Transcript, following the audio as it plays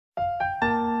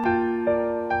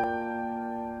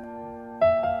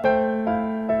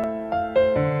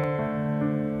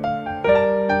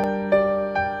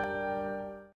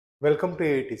Welcome to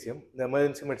AETCM, the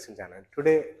emergency medicine channel.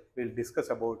 Today we'll discuss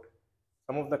about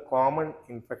some of the common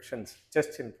infections,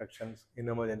 chest infections in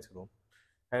emergency room,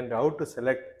 and how to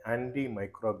select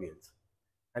antimicrobials.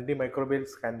 Antimicrobials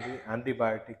can be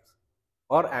antibiotics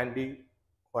or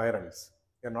antivirals.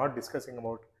 We are not discussing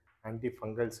about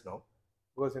antifungals now,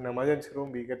 because in emergency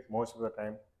room we get most of the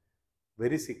time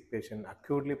very sick patient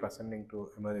acutely presenting to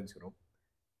emergency room.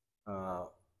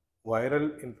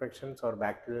 Viral infections or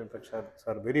bacterial infections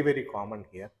are very common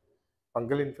here.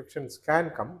 Fungal infections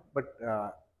can come, but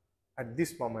at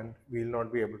this moment we will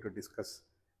not be able to discuss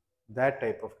that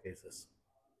type of cases.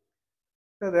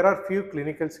 So there are few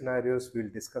clinical scenarios we will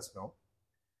discuss now.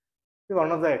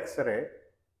 One of the X-ray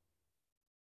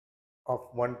of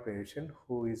one patient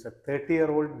who is a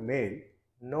 30-year-old male,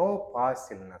 no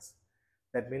past illness.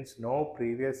 That means no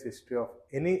previous history of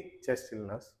any chest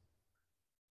illness.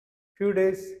 Few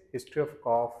days history of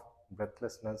cough,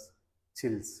 breathlessness,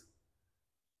 chills.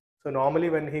 So normally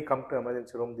when he come to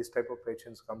emergency room, this type of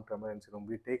patients come to emergency room,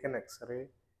 we take an X-ray,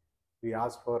 we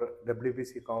ask for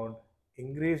WBC count.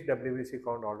 Increased WBC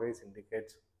count always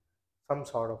indicates some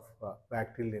sort of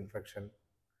bacterial infection.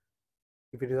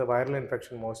 If it is a viral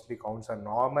infection, mostly counts are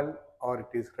normal or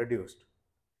it is reduced.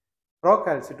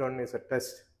 Procalcitonin is a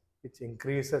test which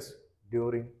increases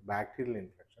during bacterial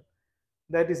infection.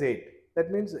 That is 8. That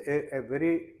means a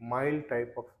very mild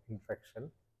type of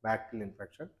infection, bacterial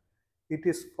infection. It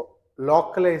is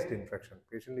localized infection.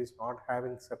 Patient is not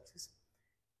having sepsis.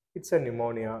 It's a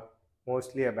pneumonia,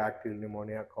 mostly a bacterial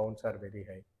pneumonia. Counts are very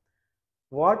high.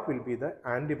 What will be the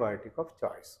antibiotic of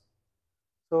choice?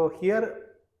 So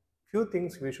here, few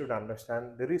things we should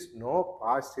understand. There is no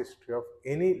past history of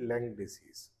any lung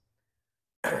disease.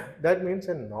 That means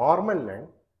a normal lung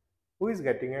who is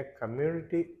getting a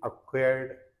community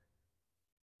acquired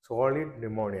solid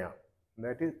pneumonia.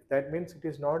 That means it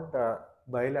is not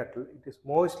bilateral. It is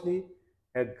mostly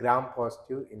a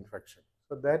gram-positive infection.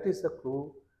 So that is the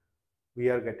clue we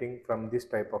are getting from this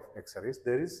type of X-rays.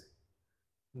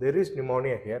 There is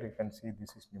pneumonia here. You can see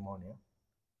this is pneumonia,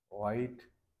 white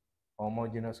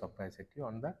homogeneous opacity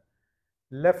on the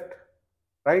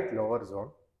right lower zone.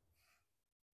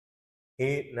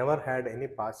 He never had any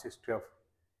past history of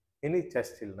any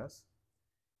chest illness.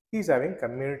 He is having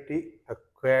community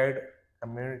acquired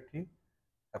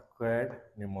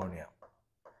pneumonia.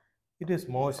 It is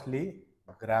mostly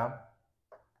gram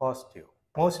positive.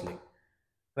 Mostly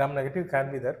gram negative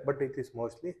can be there, but it is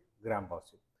mostly gram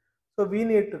positive. So we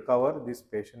need to cover this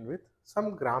patient with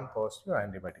some gram positive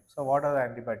antibiotics. So what are the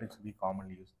antibiotics we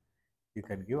commonly use? You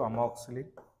can give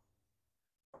amoxicillin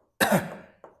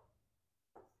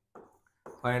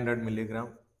 500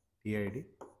 milligram TID.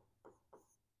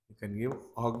 You can give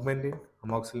augmentin,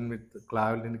 amoxicillin with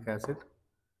clavulanic acid,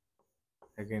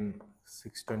 again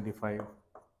 625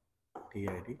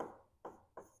 TID.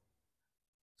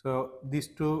 So these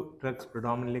two drugs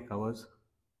predominantly covers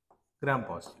gram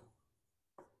positive.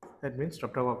 That means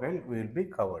streptococcal will be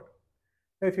covered.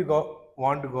 If you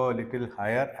want to go a little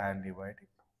higher antibiotic,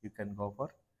 you can go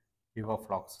for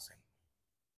levofloxacin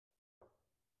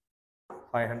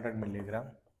 500 milligram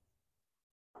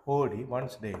OD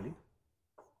once daily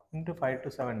into 5 to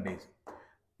 7 days.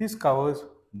 This covers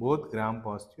both gram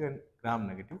positive and gram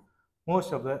negative.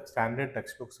 Most of the standard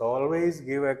textbooks always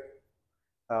give a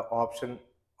option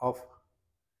of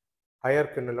higher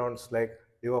quinolones like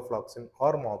levofloxacin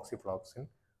or moxifloxacin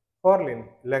for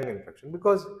lung infection,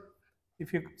 because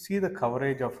if you see the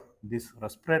coverage of this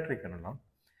respiratory quinolone,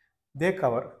 they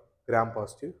cover gram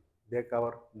positive, they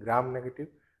cover gram negative,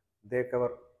 they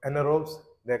cover anaerobes,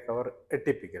 they cover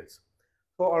atypicals.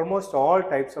 So almost all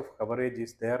types of coverage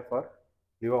is there for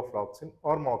levofloxacin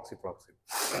or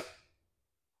moxifloxacin.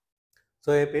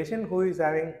 So a patient who is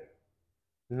having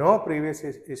no previous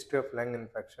history of lung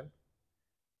infection,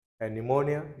 and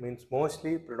pneumonia means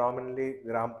mostly predominantly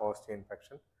gram positive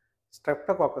infection,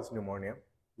 streptococcus pneumonia,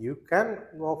 you can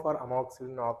go for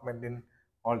amoxicillin, augmentin,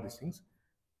 all these things,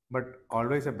 but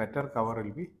always a better cover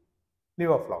will be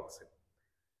levofloxacin.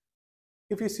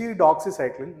 If you see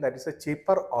doxycycline, that is a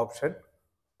cheaper option.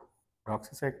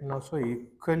 Doxycycline also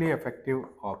equally effective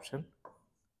option,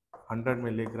 100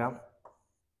 milligram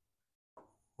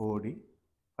OD.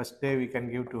 First day we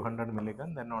can give 200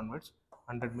 milligram, then onwards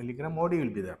 100 milligram OD will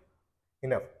be there.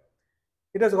 Enough.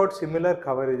 It has got similar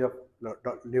coverage of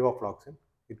levofloxacin.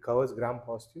 It covers gram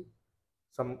positive,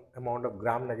 some amount of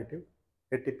gram negative,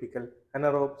 atypical,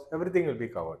 anaerobes, everything will be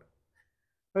covered.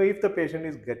 Now, if the patient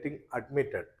is getting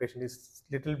admitted, patient is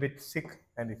little bit sick,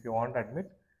 and if you want to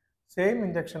admit, same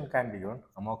injection can be given,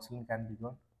 amoxicillin can be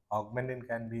given, augmentin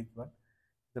can be given.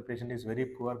 If the patient is very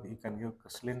poor, you can give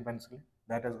crystalline penicillin.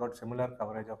 that has got similar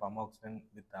coverage of amoxicillin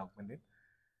with augmentin,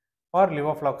 or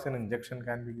levofloxacin injection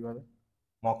can be given,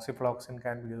 moxifloxacin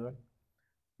can be given,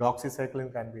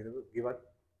 doxycycline can be given.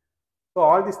 So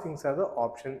all these things are the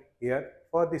option here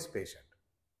for this patient.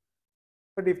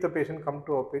 But if the patient come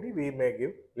to OPD, we may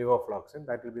give levofloxacin.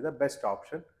 That will be the best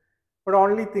option. But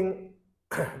only thing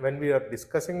when we are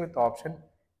discussing with option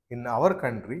in our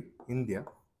country, India,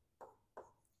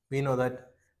 we know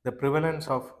that the prevalence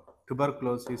of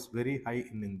tuberculosis is very high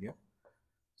in India.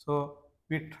 So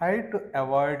we try to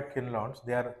avoid quinolones.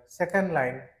 They are second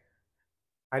line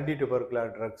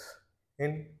anti-tubercular drugs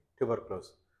in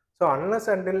tuberculosis. So unless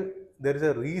until there is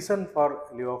a reason for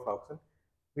levofloxacin,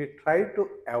 we try to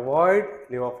avoid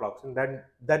levofloxacin.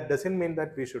 That doesn't mean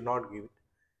that we should not give it.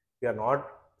 We are not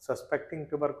suspecting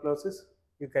tuberculosis,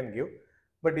 you can give.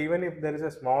 But even if there is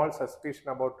a small suspicion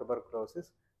about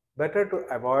tuberculosis, better to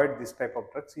avoid this type of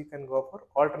drugs. You can go for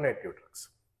alternative drugs.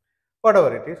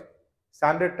 Whatever it is,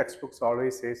 standard textbooks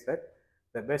always says that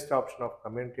the best option of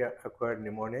community acquired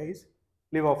pneumonia is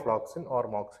levofloxacin or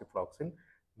moxifloxacin.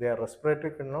 They are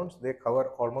respiratory quinolones. They cover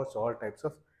almost all types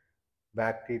of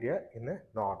bacteria in a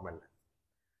normal.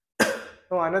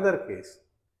 Now another case,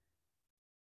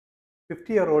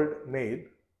 50-year-old male,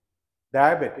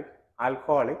 diabetic,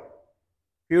 alcoholic,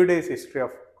 few days history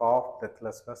of cough,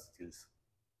 breathlessness, chills.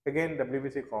 Again,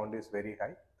 WBC count is very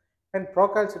high and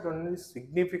procalcitonin is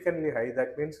significantly high.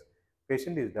 That means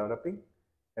patient is developing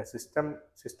a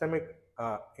systemic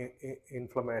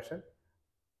inflammation.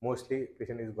 Mostly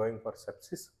patient is going for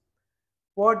sepsis.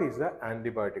 What is the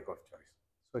antibiotic of choice?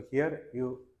 So here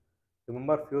you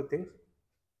remember few things.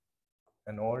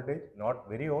 An old age, not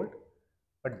very old,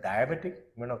 but diabetic,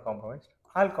 immunocompromised,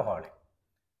 alcoholic.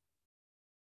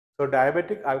 So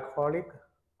diabetic, alcoholic,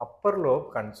 upper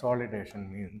lobe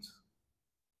consolidation means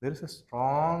there is a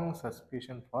strong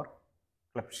suspicion for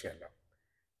Klebsiella.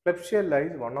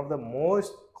 Klebsiella is one of the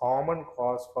most common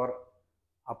cause for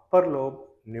upper lobe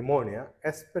pneumonia,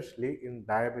 especially in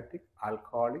diabetic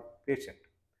alcoholic patient.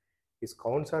 His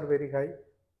counts are very high,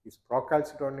 his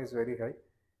procalcitonin is very high.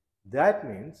 That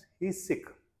means he is sick.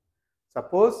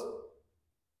 Suppose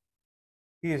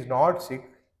he is not sick,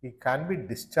 he can be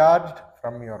discharged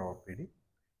from your OPD.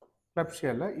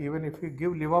 Klebsiella, even if you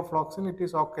give levofloxacin, it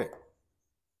is okay.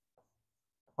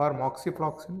 Or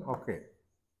moxifloxacin, okay.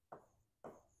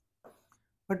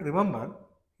 But remember,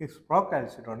 his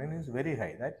procalcitonin is very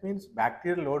high. That means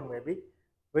bacterial load may be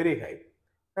very high.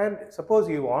 And suppose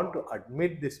you want to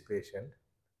admit this patient,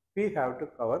 we have to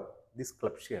cover this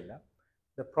Klebsiella.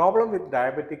 The problem with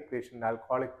diabetic patient,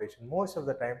 alcoholic patient, most of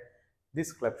the time,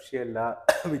 this Klebsiella,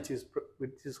 which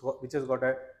has got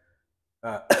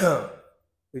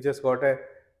a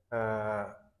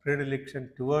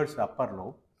predilection towards upper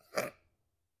lobe,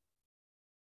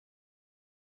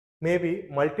 maybe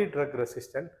multi-drug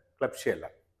resistant Klebsiella.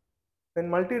 When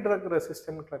multi-drug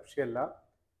resistant Klebsiella,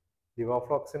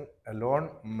 levofloxacin alone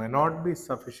may not be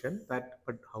sufficient. But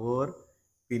however,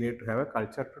 we need to have a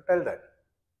culture to tell that.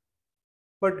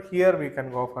 But here we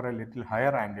can go for a little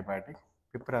higher antibiotic,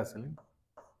 piperacillin,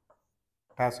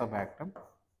 tazobactam,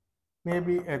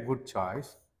 maybe a good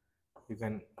choice. You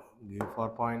can give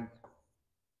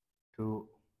 4.2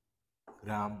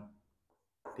 gram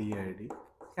TID,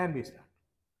 can be started.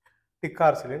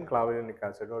 Ticarcillin, clavulanic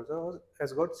acid also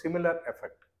has got similar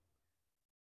effect.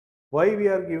 Why we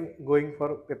are going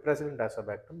for piperacillin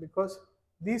tazobactam? Because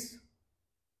these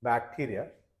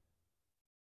bacteria,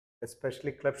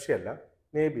 especially Klebsiella,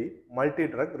 may be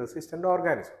multi-drug resistant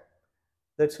organism.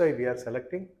 That's why we are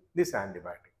selecting this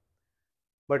antibiotic.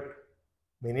 But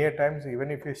many a times,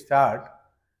 even if you start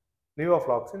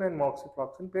levofloxacin and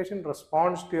moxifloxacin, patient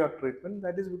responds to your treatment.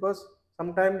 That is because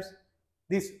sometimes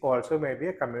this also may be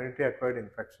a community acquired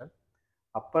infection.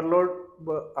 Upper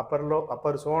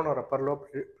zone or upper lobe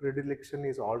predilection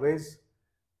is always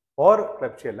for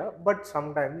Klebsiella, but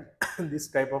sometimes this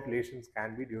type of lesions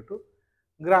can be due to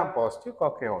gram-positive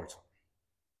cocci also.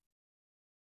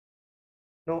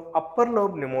 Now, upper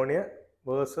lobe pneumonia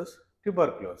versus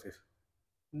tuberculosis,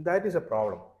 that is a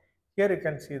problem. Here you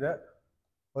can see the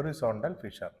horizontal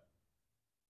fissure.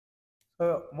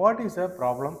 So, what is the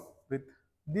problem with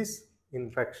this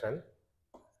infection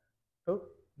to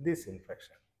this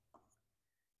infection?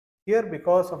 Here,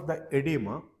 because of the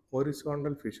edema,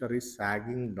 horizontal fissure is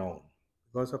sagging down.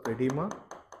 Because of edema,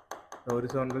 the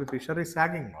horizontal fissure is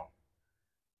sagging down.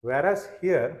 Whereas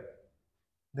here,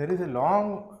 there is a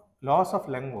long loss of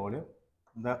lung volume,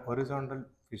 the horizontal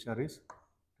fissure is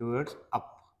towards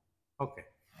up. Okay.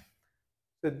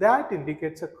 So that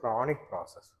indicates a chronic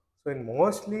process. So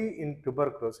mostly in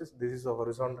tuberculosis, this is a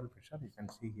horizontal fissure, you can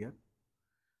see here.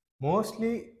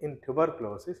 Mostly in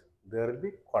tuberculosis, there will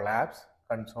be collapse,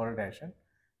 consolidation,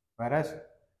 whereas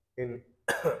in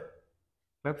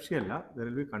Klebsiella, there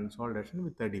will be consolidation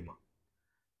with edema.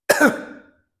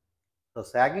 So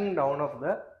sagging down of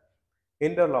the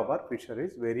interlobar fissure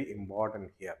is very important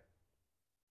here.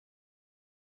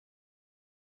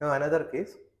 Now another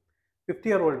case,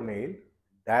 50-year-old male,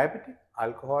 diabetic,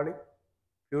 alcoholic,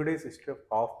 few days history of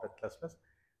cough, breathlessness,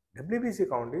 WBC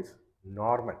count is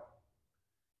normal.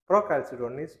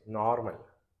 Procalcitonin is normal.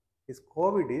 His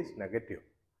COVID is negative.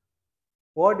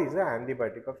 What is the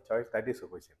antibiotic of choice? That is the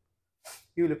question.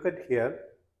 You look at here,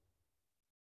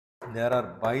 there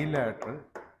are bilateral,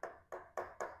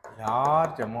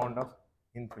 large amount of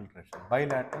infiltration.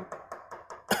 Bilateral,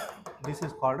 this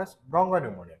is called as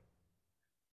bronchopneumonia.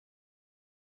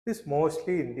 This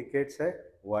mostly indicates a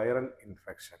viral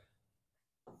infection.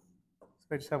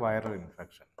 So it's a viral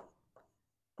infection.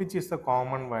 Which is the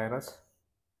common virus?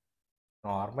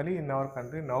 Normally in our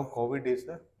country, now COVID is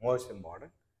the most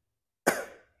important.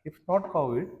 If not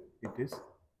COVID, it is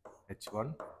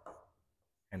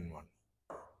H1N1.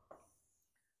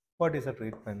 What is the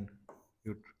treatment?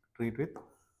 You treat with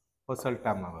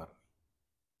oseltamivir.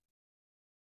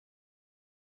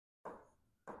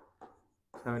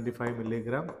 75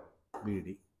 milligram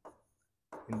BD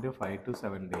into 5 to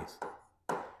 7 days.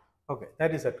 Okay,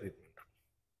 that is a treatment.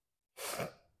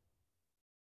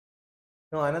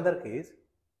 Now another case,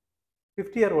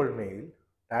 50-year-old male,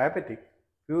 diabetic,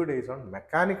 few days on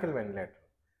mechanical ventilator.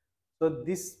 So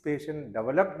this patient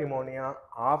developed pneumonia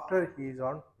after he is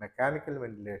on mechanical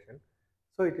ventilation.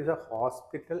 So it is a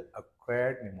hospital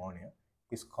acquired pneumonia.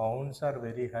 His counts are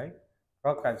very high,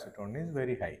 procalcitonin is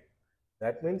very high.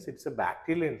 That means it's a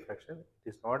bacterial infection.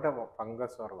 It is not a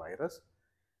fungus or virus.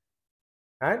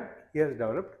 And he has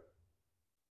developed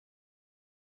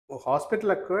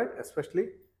hospital acquired, especially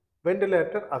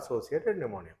ventilator associated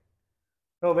pneumonia.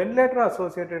 Now ventilator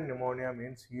associated pneumonia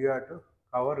means you have to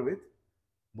cover with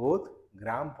both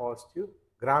gram positive,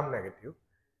 gram negative,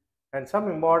 and some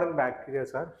important bacteria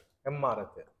are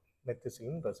MRSA,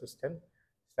 methicillin resistant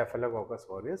Staphylococcus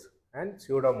aureus and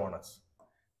Pseudomonas.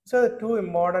 So the two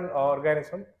important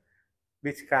organisms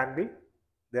which can be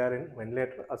there in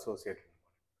ventilator associated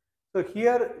pneumonia. So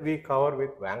here we cover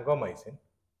with vancomycin.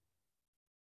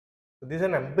 So this is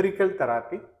an empirical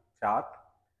therapy chart.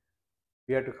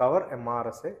 We have to cover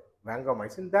MRSA,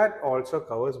 vancomycin. That also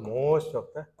covers most of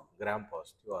the gram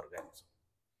positive organisms.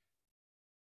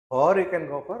 Or you can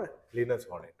go for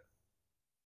linezolid.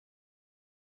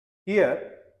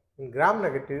 Here in gram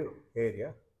negative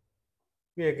area,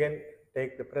 we again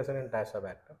take the piperacillin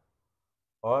tazobactam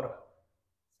or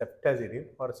ceftazidime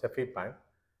or cefepime,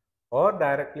 or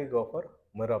directly go for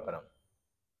meropenem.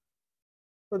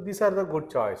 So these are the good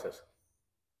choices.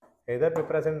 Either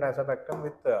piperacillin tazobactam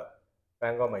with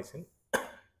vancomycin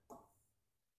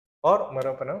or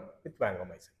meropenem with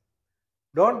vancomycin.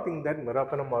 Don't think that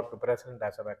meropenem or piperacillin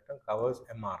tazobactam covers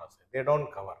MRSA. They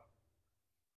don't cover.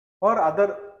 Or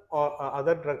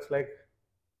other drugs like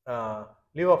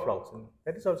levofloxacin.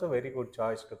 That is also a very good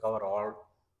choice to cover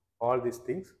all these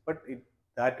things, but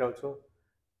that also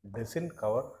doesn't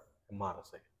cover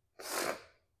MRSA.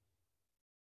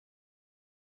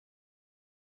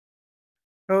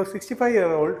 Now,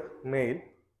 65-year-old male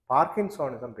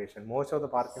Parkinsonism patient. Most of the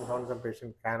Parkinsonism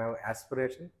patients can have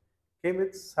aspiration. Came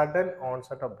with sudden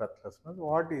onset of breathlessness.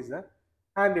 What is the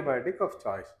antibiotic of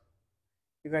choice?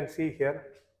 You can see here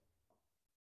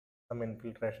some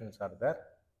infiltrations are there.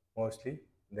 Mostly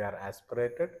they are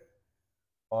aspirated.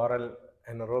 Oral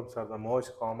anaerobes are the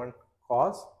most common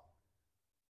cause.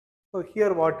 So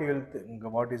here what you will think,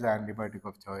 what is the antibiotic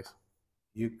of choice?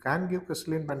 You can give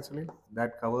crystalline penicillin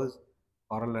that covers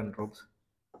oral anaerobes.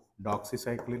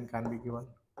 Doxycycline can be given.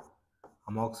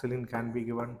 Amoxicillin can be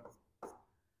given.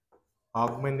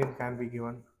 Augmentin can be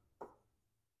given.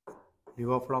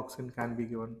 Levofloxacin can be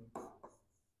given.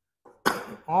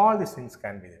 All these things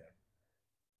can be there.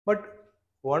 But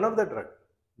one of the drug,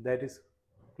 that is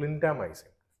clindamycin.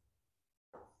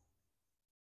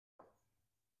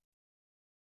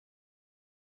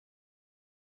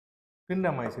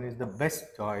 Clindamycin is the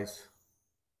best choice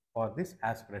for this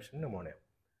aspiration pneumonia.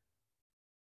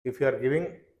 If you are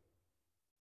giving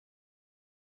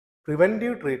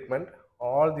preventive treatment,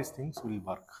 all these things will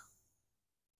work.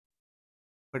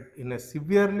 But in a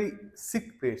severely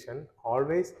sick patient,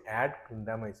 always add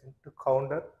clindamycin to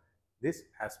counter this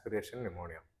aspiration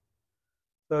pneumonia.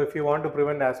 So if you want to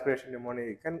prevent aspiration pneumonia,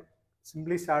 you can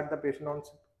simply start the patient on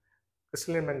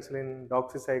crystalline penicillin,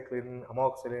 doxycycline,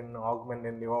 amoxicillin,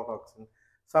 augmentin, levofloxacin.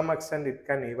 Some extent it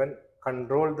can even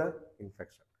control the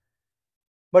infection.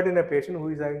 But in a patient who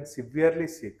is having severely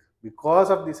sick, because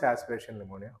of this aspiration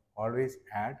pneumonia, always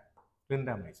add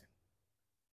clindamycin.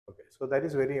 Okay, so that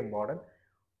is very important.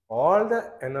 All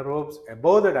the anaerobes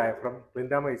above the diaphragm,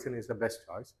 clindamycin is the best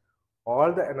choice.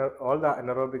 All the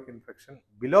anaerobic infection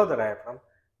below the diaphragm,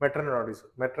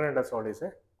 metronidazole is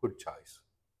a good choice.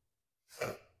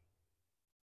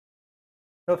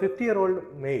 Now,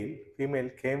 50-year-old male, female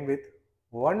came with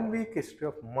 1 week history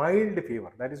of mild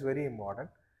fever. That is very important.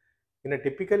 In a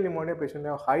typical pneumonia patient,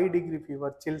 have high degree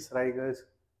fever, chills, rigors,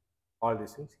 all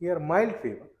these things. Here, mild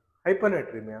fever,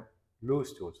 hyponatremia, loose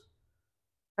stools,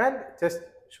 and just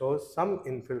shows some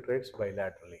infiltrates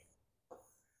bilaterally.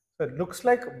 So it looks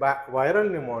like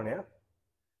viral pneumonia,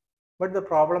 but the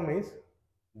problem is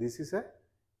this is a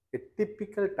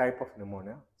typical type of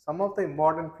pneumonia. Some of the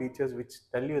important features which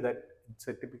tell you that it's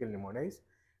a typical pneumonia is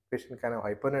patient can have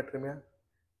hyponatremia,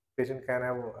 patient can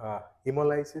have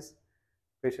hemolysis,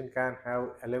 patient can have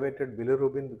elevated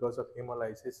bilirubin because of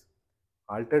hemolysis,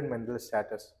 altered mental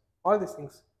status. All these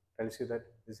things tells you that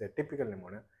this is a typical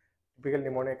pneumonia. Typical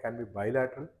pneumonia can be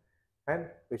bilateral and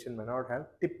patient may not have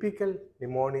typical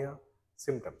pneumonia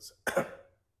symptoms.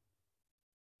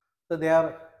 So they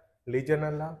are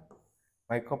Legionella,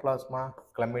 Mycoplasma,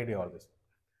 Chlamydia, all this.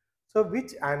 So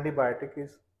which antibiotic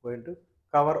is going to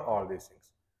cover all these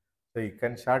things? So you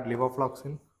can start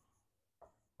levofloxacin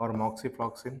or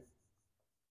moxifloxacin.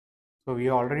 So we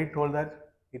already told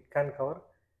that it can cover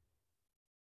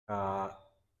uh,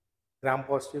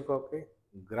 gram-positive cocci,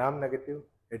 gram-negative,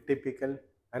 atypical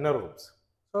anaerobes.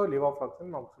 So levofloxacin,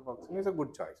 moxifloxacin is a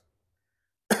good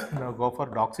choice. Now go for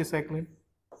doxycycline.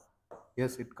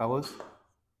 Yes, it covers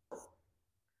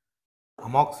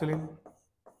amoxicillin,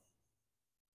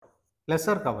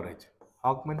 lesser coverage.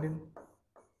 Augmentin,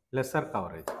 lesser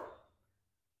coverage.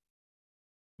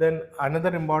 Then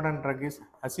another important drug is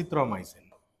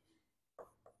azithromycin.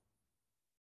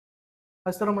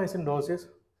 Azithromycin dose is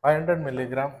 500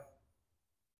 milligram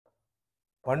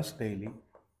once daily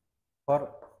for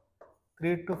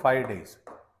 3 to 5 days.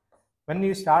 When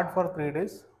you start for 3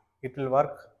 days, it will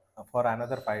work for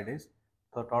another 5 days.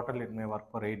 So total it may work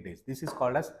for 8 days. This is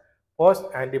called as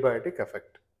post-antibiotic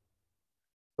effect.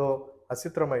 So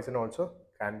azithromycin also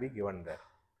can be given there.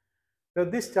 Now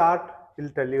this chart will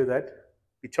tell you that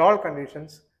which all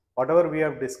conditions, whatever we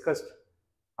have discussed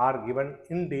are given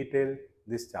in detail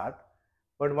this chart.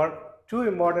 But two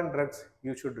important drugs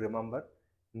you should remember.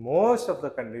 Most of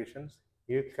the conditions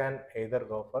you can either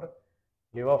go for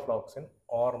levofloxacin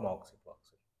or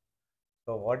moxifloxacin.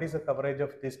 So what is the coverage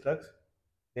of these drugs?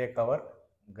 They cover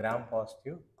gram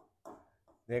positive,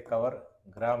 they cover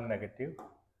gram negative,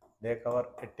 they cover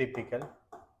atypical,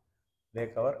 they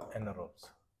cover anaerobes.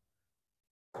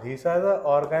 These are the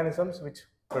organisms which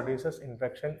produces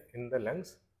infection in the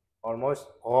lungs. Almost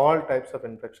all types of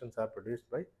infections are produced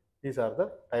by these are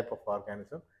the type of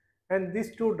organism, and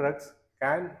these two drugs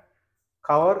can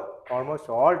cover almost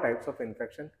all types of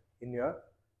infection in your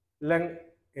lung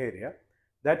area.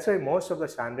 That's why most of the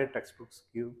standard textbooks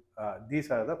give these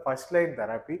are the first line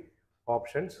therapy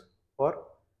options for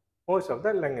most of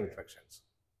the lung infections.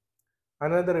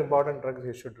 Another important drug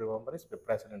you should remember is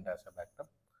piperacillin tazobactam.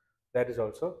 That is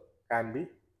also can be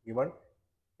given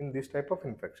in this type of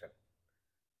infection.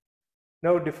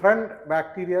 Now, different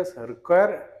bacteria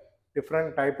require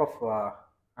different type of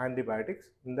antibiotics.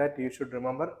 In that, you should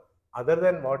remember, other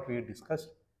than what we discussed,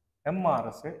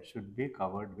 MRSA should be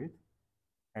covered with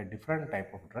a different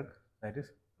type of drug, that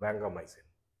is vancomycin.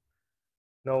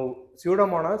 Now,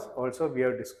 Pseudomonas also we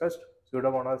have discussed.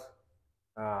 Pseudomonas,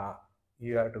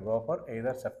 you have to go for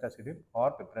either ceftazidime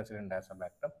or piperacillin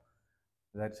tazobactam.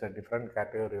 That's a different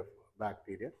category of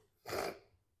bacteria.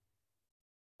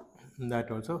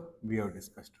 That also we have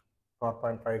discussed.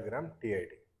 4.5 gram TID.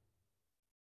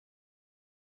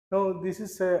 Now this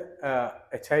is a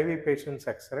HIV patient's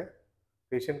X-ray.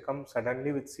 Patient comes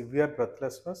suddenly with severe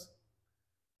breathlessness.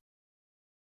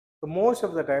 So most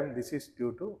of the time this is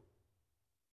due to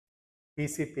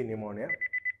PCP pneumonia,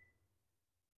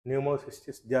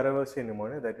 pneumocystis jirovecii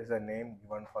pneumonia. That is a name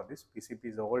given for this. PCP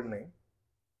is the old name.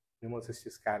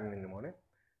 Pneumocystis carinii pneumonia.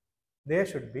 They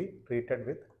should be treated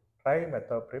with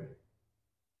trimethoprim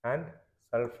and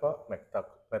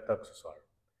sulfamethoxazole.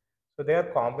 So they are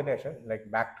combination like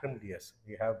Bactrim DS.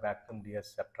 We have Bactrim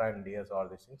DS, Cetran DS, all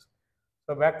these things.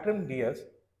 So Bactrim DS,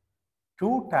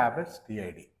 2 tablets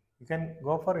TID. You can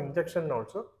go for injection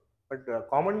also, but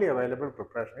commonly available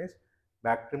preparation is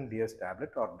Bactrim DS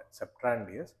tablet or Cetran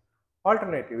DS.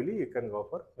 Alternatively, you can go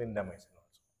for clindamycin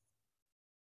also.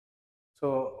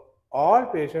 So all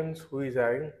patients who is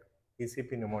having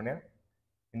PCP pneumonia,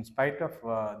 in spite of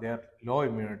their low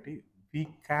immunity, we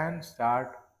can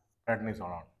start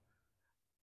prednisolone.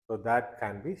 So that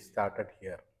can be started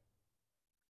here.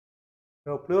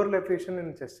 Now, pleural effusion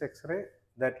in chest X-ray,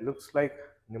 that looks like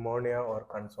pneumonia or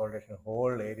consolidation.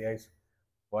 Whole area is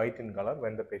white in color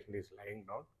when the patient is lying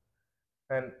down.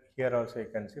 And here also you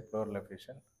can see pleural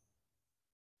effusion.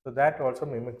 So that also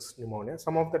mimics pneumonia.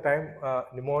 Some of the time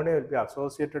pneumonia will be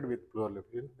associated with pleural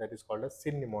effusion, that is called as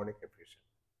synpneumonic effusion.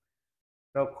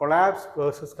 Now, collapse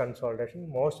versus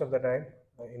consolidation, most of the time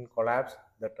in collapse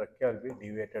the trachea will be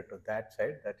deviated to that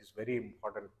side. That is very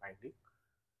important finding.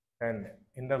 And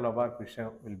interlobar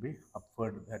fissure will be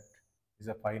upward. That is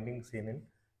a finding seen in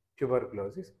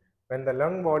tuberculosis. When the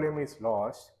lung volume is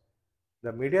lost,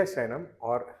 the mediastinum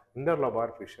or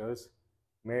interlobar fissures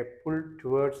may pull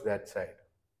towards that side.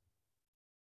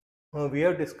 We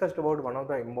have discussed about one of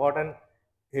the important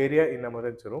area in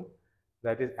emergency room,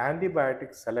 that is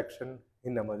antibiotic selection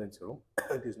in emergency room.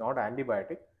 It is not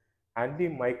antibiotic,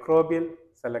 antimicrobial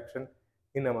selection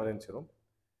in emergency room.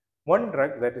 One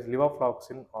drug, that is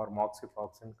levofloxacin or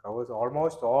moxifloxacin, covers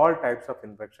almost all types of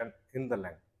infection in the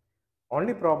lung.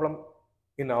 Only problem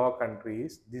in our country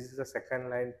is this is a second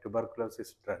line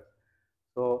tuberculosis drug.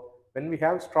 So when we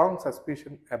have strong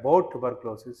suspicion about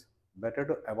tuberculosis, better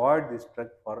to avoid this drug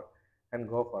and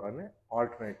go for an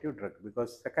alternative drug,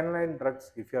 because second line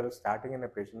drugs, if you are starting in a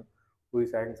patient who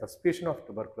is having suspicion of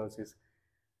tuberculosis,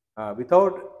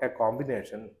 without a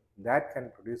combination, that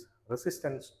can produce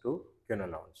resistance to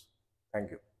quinolones.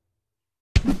 Thank you.